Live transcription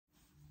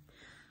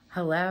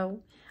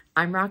Hello,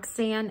 I'm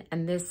Roxanne,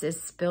 and this is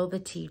Spill the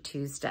Tea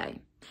Tuesday.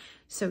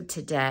 So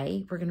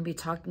today we're going to be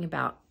talking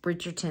about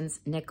Bridgerton's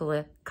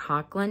Nicola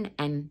Coughlan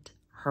and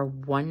her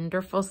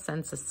wonderful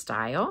sense of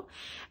style.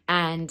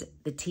 And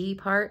the tea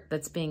part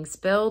that's being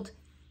spilled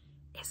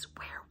is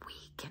where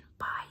we can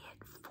buy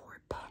it for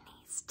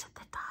pennies to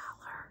the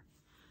dollar.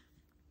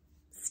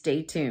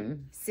 Stay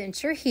tuned.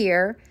 Since you're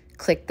here,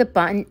 click the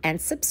button and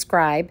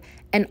subscribe,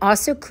 and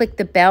also click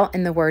the bell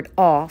and the word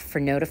all for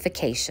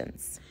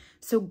notifications.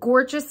 So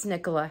gorgeous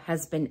Nicola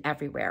has been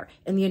everywhere.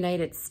 In the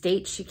United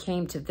States, she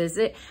came to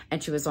visit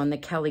and she was on the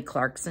Kelly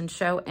Clarkson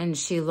show and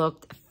she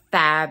looked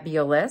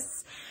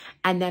fabulous.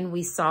 And then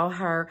we saw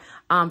her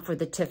for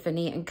the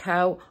Tiffany &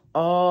 Co.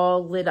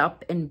 all lit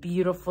up in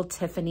beautiful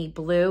Tiffany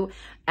blue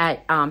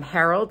at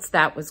Harold's.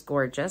 That was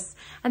gorgeous.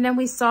 And then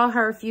we saw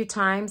her a few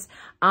times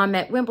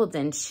at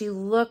Wimbledon. She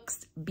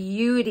looks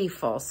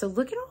beautiful. So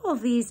look at all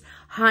of these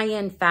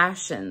high-end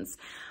fashions.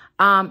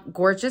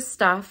 Gorgeous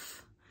stuff.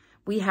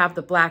 We have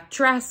the black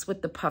dress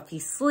with the puffy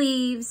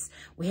sleeves.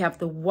 We have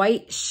the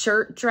white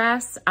shirt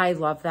dress. I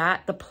love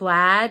that. The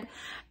plaid.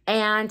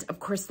 And of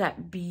course,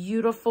 that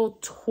beautiful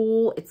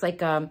tulle. It's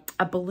like a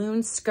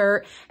balloon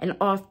skirt and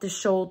off the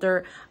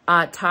shoulder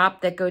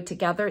top that go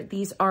together.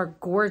 These are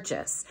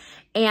gorgeous.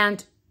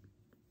 And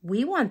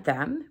we want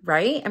them,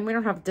 right? And we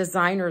don't have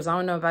designers, I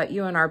don't know about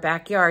you, in our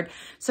backyard.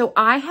 So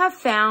I have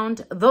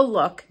found the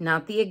look,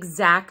 not the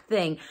exact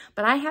thing,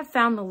 but I have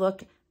found the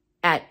look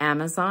at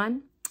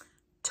Amazon,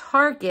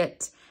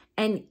 Target,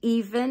 and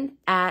even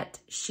at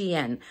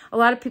Shein. A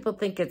lot of people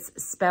think it's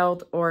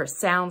spelled or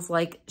sounds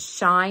like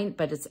shine,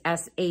 but it's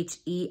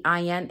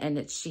S-H-E-I-N, and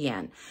it's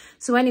Shein.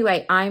 So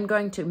anyway, I'm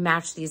going to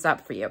match these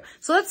up for you.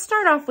 So let's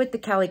start off with the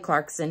Kelly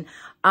Clarkson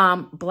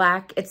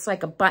black. It's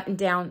like a button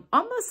down,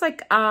 almost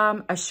like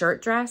a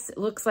shirt dress. It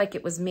looks like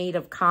it was made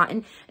of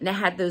cotton, and it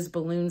had those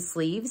balloon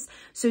sleeves.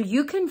 So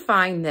you can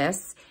find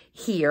this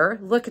here.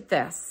 Look at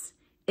this.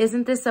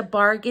 Isn't this a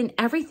bargain?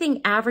 Everything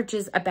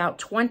averages about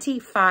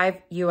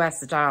 $25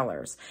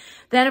 US.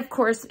 Then, of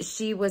course,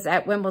 she was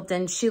at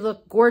Wimbledon. She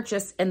looked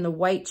gorgeous in the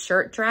white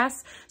shirt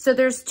dress. So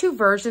there's two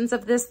versions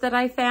of this that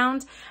I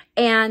found.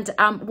 And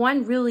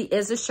one really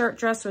is a shirt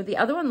dress, where the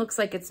other one looks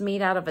like it's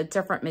made out of a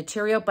different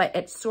material, but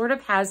it sort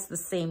of has the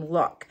same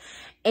look.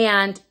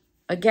 And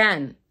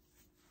again,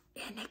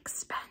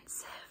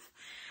 inexpensive.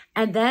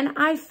 And then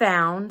I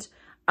found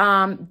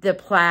the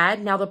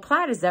plaid. Now, the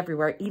plaid is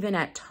everywhere, even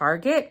at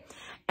Target.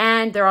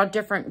 And there are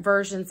different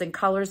versions and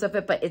colors of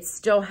it, but it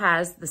still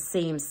has the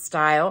same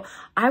style.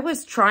 I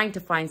was trying to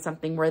find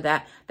something where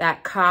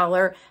that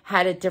collar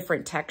had a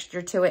different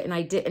texture to it, and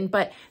I didn't.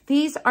 But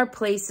these are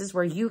places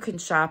where you can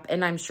shop,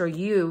 and I'm sure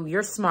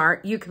you're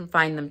smart, you can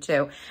find them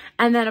too.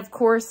 And then, of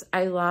course,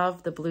 I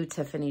love the blue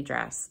Tiffany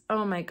dress.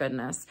 Oh, my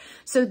goodness.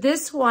 So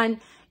this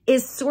one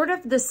is sort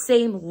of the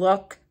same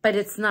look, but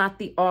it's not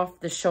the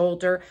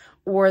off-the-shoulder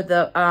or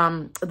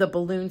the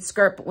balloon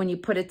skirt, but when you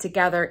put it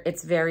together,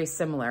 it's very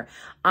similar.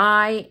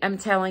 I am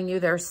telling you,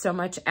 there's so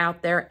much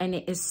out there, and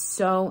it is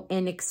so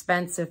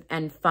inexpensive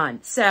and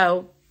fun.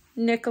 So,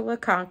 Nicola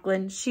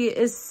Coughlan, she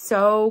is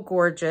so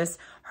gorgeous.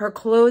 Her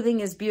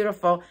clothing is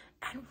beautiful,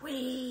 and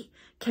we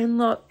can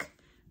look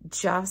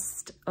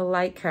just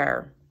like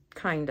her.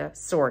 Kinda,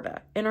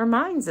 sorta, in our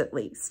minds at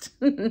least.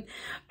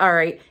 All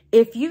right,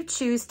 if you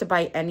choose to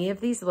buy any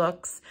of these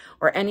looks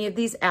or any of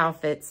these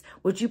outfits,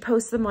 would you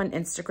post them on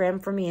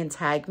Instagram for me and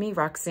tag me,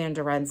 Roxanne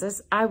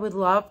DeRenzis? I would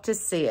love to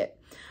see it.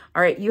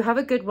 All right, you have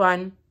a good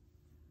one.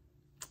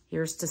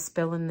 Here's to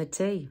spilling the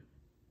tea.